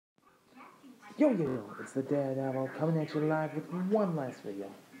Yo, it's the Daredevil coming at you live with one last video.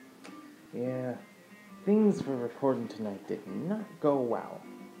 Yeah, things for recording tonight did not go well.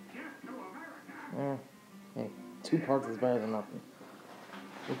 Hey, 2 parts is better than nothing.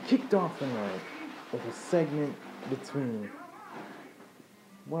 We kicked off the night with a segment between,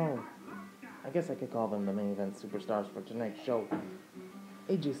 well, I guess I could call them the main event superstars for tonight's show.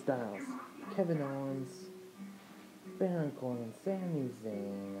 AJ Styles, Kevin Owens, Baron Corbin, Sami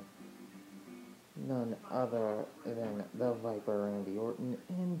Zayn, none other than the Viper Randy Orton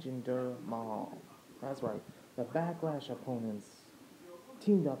and Jinder Mahal. That's right, the Backlash opponents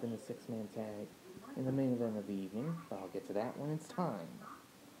teamed up in a 6-man tag in the main event of the evening, but I'll get to that when it's time.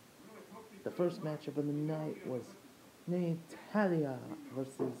 The first matchup of the night was Natalya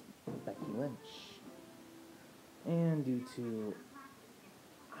versus Becky Lynch. And due to,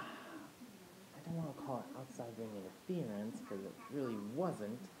 I don't want to call it outside ring interference, because it really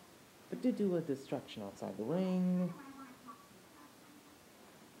wasn't, but due to a destruction outside the ring,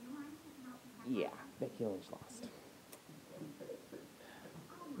 yeah, Becky Lynch lost.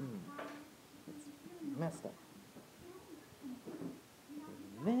 It's messed up.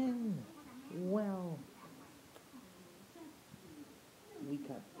 Then, well, we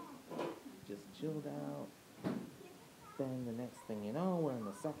cut, just chilled out. Then the next thing you know, we're in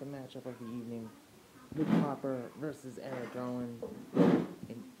the second matchup of the evening. Luke Harper versus Eric Rowan.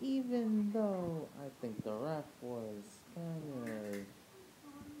 And even though I think the ref was kind of,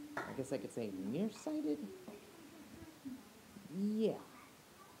 I guess I could say nearsighted. Yeah.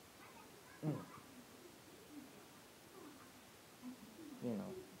 You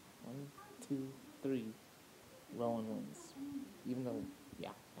know, 1, 2, 3, Rowan wins. Even though,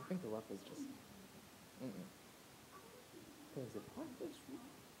 yeah, I think the ref was just, because if Harper's,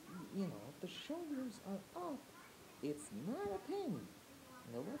 you know, if the shoulders are up, it's not a pin.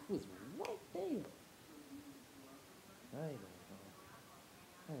 And the ref was right there. I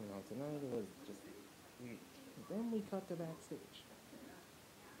don't know. Tonight it was just weird. Then we cut to backstage.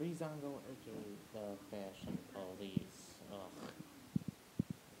 Breezango, aka the Fashion Police. Ugh.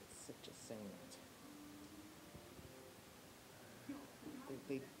 It's such a saying it.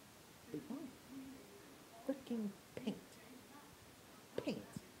 They want freaking paint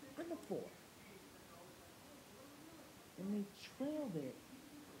on the floor. And they trailed it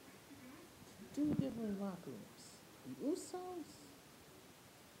to 2 different locker rooms. The Usos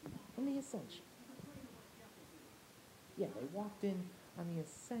and the Ascension. Yeah, they walked in on the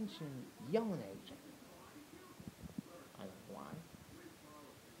Ascension yelling at each other. I don't know why.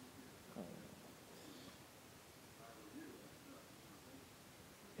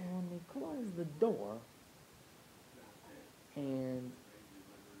 And when they closed the door and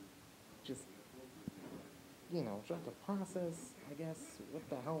just, you know, tried to process, I guess, what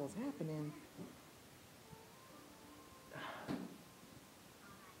the hell was happening,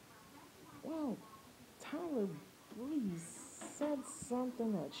 well, Tyler Breeze said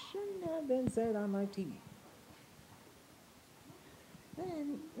something that shouldn't have been said on live TV.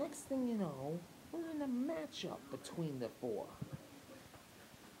 Then, next thing you know, we're in a matchup between the 4.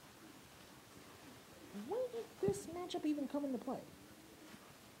 When did this matchup even come into play?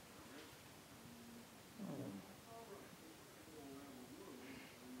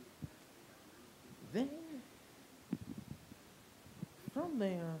 Then, from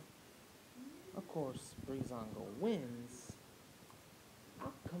there, of course, Breezango wins.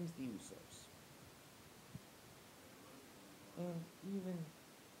 Out comes the Usos. And even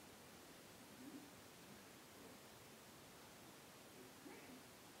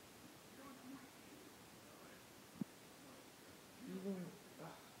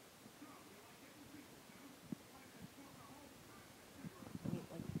I mean,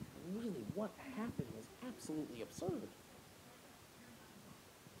 like, really, what happened was absolutely absurd.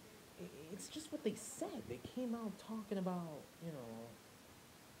 It's just what they said. They came out talking about, you know,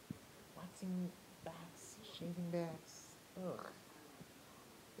 waxing backs, shaving backs. Ugh.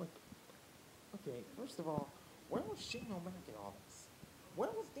 Like, okay, first of all, where was Shane O'Mac in all this? Where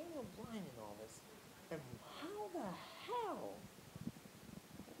was Daniel Bryan in all this? And how the hell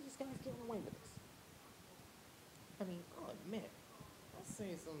are these guys getting away with this? I mean, I'll admit, I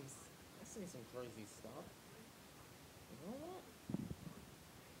say some crazy stuff. You know what?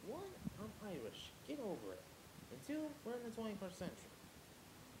 1, I'm Irish. Get over it. And 2, we're in the 21st century.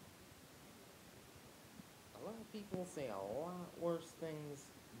 A lot of people say a lot worse things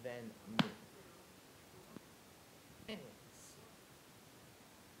than me. Anyways.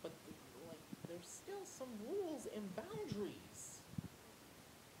 But, there's still some rules and boundaries.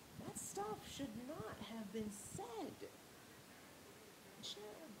 That stuff should not have been said. It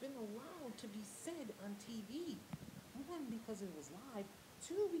shouldn't have been allowed allowed to be said on TV. One, because it was live.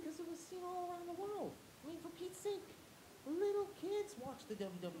 Two, because it was seen all around the world. I mean, for Pete's sake, little kids watch the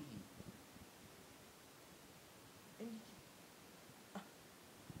WWE. And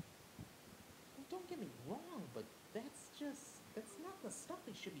don't get me wrong, but that's not the stuff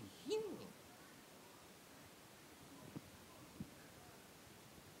they should be hearing.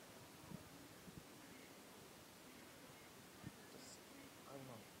 I don't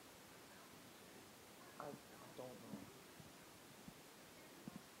know. I don't know.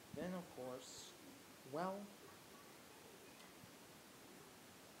 Then, of course, well,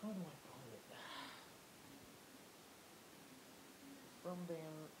 how do I put it? From there,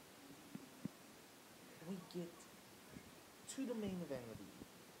 we get to the main event of the evening.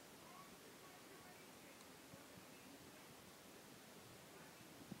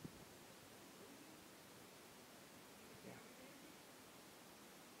 Yeah.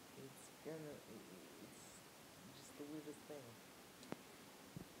 It's just the weirdest thing.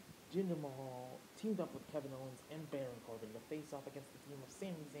 Jinder Mahal teamed up with Kevin Owens and Baron Corbin to face off against the team of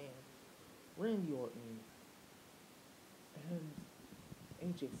Sami Zayn, Randy Orton, and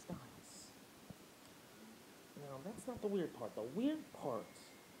AJ Styles. Now, that's not the weird part. The weird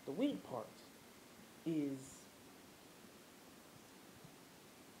part is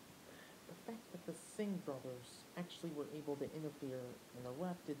the fact that the Singh brothers actually were able to interfere and the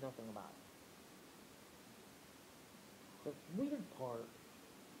ref did nothing about it. The weird part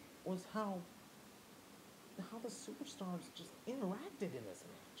was how the superstars just interacted in this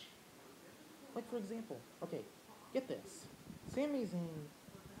match. Like, for example, okay, get this. Sami Zayn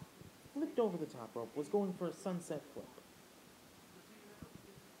flipped over the top rope, was going for a sunset flip.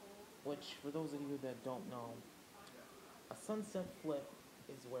 Which, for those of you that don't know, a sunset flip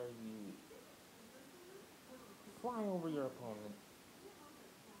is where you fly over your opponent,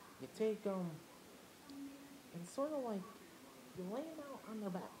 you take them, and sort of like, you lay them out on their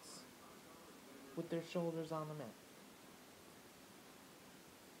backs, with their shoulders on the mat.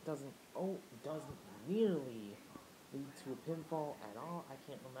 Doesn't nearly lead to a pinfall at all. I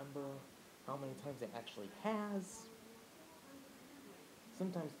can't remember how many times it actually has.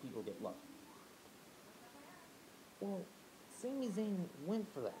 Sometimes people get lucky. Well, Sami Zayn went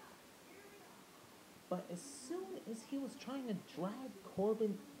for that. But as soon as he was trying to drag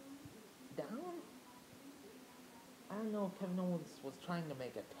Corbin down, I don't know if Kevin Owens was trying to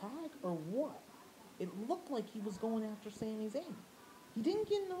make a tag or what. It looked like he was going after Sami Zayn. He didn't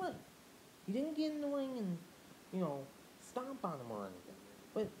get in the ring. He didn't get in the ring and, stomp on him or anything.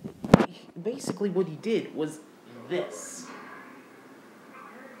 But basically what he did was this.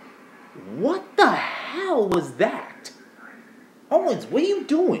 What the hell was that? Owens, what are you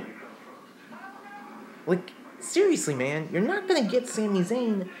doing? Like, seriously, man, you're not going to get Sami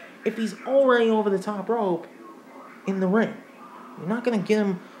Zayn if he's already over the top rope in the ring. You're not going to get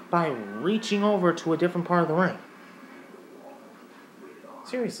him by reaching over to a different part of the ring.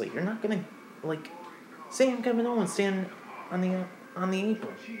 Seriously, you're not going to, say I'm Kevin Owens standing on the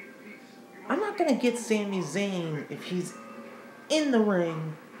apron. I'm not going to get Sami Zayn if he's in the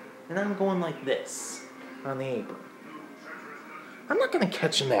ring and I'm going like this on the apron. I'm not going to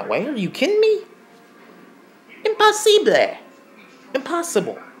catch him that way. Are you kidding me?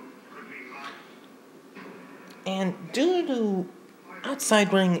 Impossible. And due to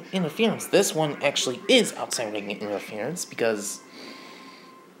outside ring interference, this one actually is outside ring interference because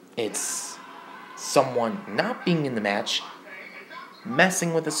it's someone not being in the match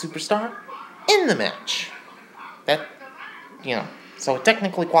messing with a superstar in the match. That, so it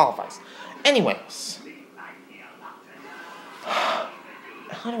technically qualifies. Anyways,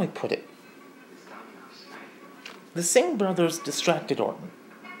 how do I put it? The Singh brothers distracted Orton.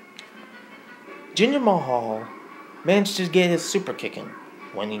 Jinder Mahal managed to get his super kick in.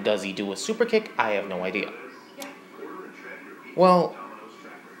 When he do a super kick? I have no idea. Well,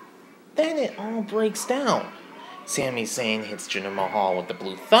 then it all breaks down. Sami Zayn hits Jinder Mahal with the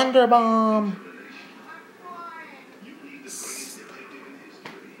Blue Thunder Bomb.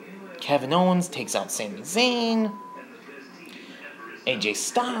 Kevin Owens takes out Sami Zayn. AJ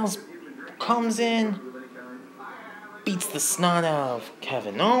Styles comes in, beats the snot out of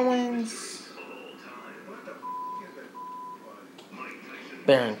Kevin Owens.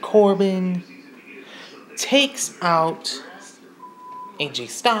 Baron Corbin takes out AJ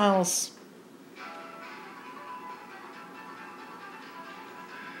Styles.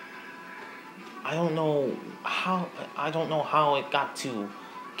 I don't know how it got to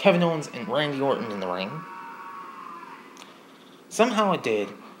Kevin Owens and Randy Orton in the ring. Somehow it did.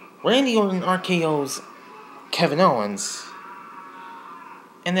 Randy Orton RKO's Kevin Owens.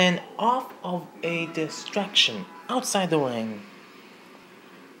 And then off of a distraction outside the ring,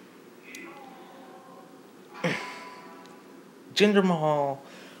 Jinder Mahal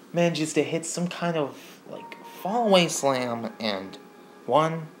manages to hit some kind of like fallaway slam, and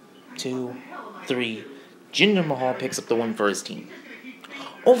 1, 2, 3, Jinder Mahal picks up the win for his team.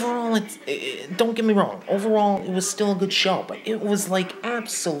 Overall, don't get me wrong. Overall, it was still a good show, but it was like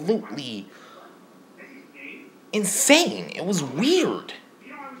absolutely insane. It was weird.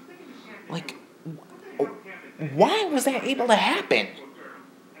 Like, why was that able to happen?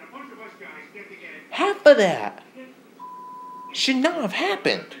 Half of that should not have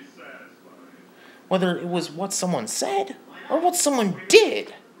happened. Whether it was what someone said or what someone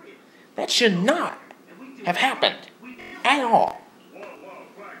did, that should not have happened at all.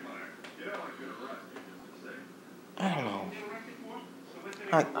 I don't know.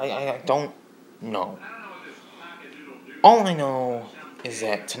 I don't know. All I know is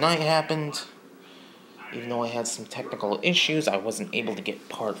that tonight happened. Even though I had some technical issues, I wasn't able to get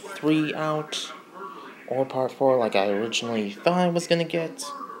part 3 out, or part 4 like I originally thought I was gonna get.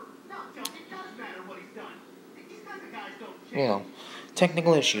 You know,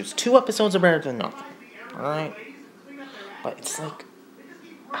 technical issues. 2 episodes are better than nothing. Alright? But it's like...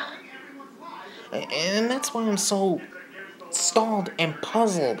 And that's why I'm so stalled and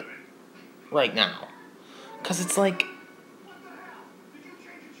puzzled right now. Because it's like...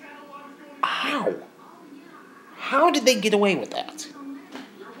 How? How did they get away with that?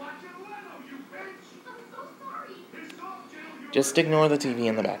 Just ignore the TV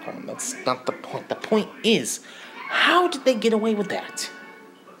in the background. That's not the point. The point is, how did they get away with that?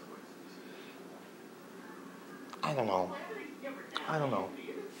 I don't know.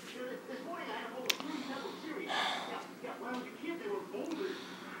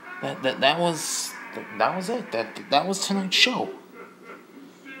 That was it. That was tonight's show.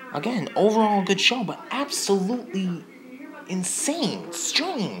 Again, overall good show, but absolutely insane,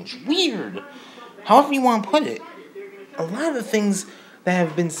 strange, weird. However you want to put it. A lot of the things that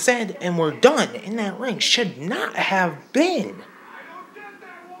have been said and were done in that ring should not have been.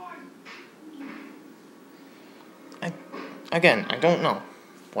 I don't know.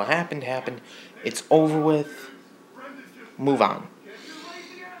 What happened. It's over with. Move on.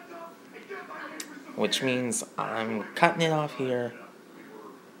 Which means I'm cutting it off here.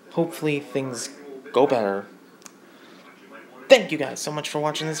 Hopefully things go better. Thank you guys so much for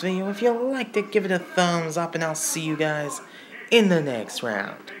watching this video. If you liked it, give it a thumbs up, and I'll see you guys in the next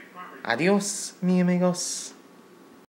round. Adios, mi amigos.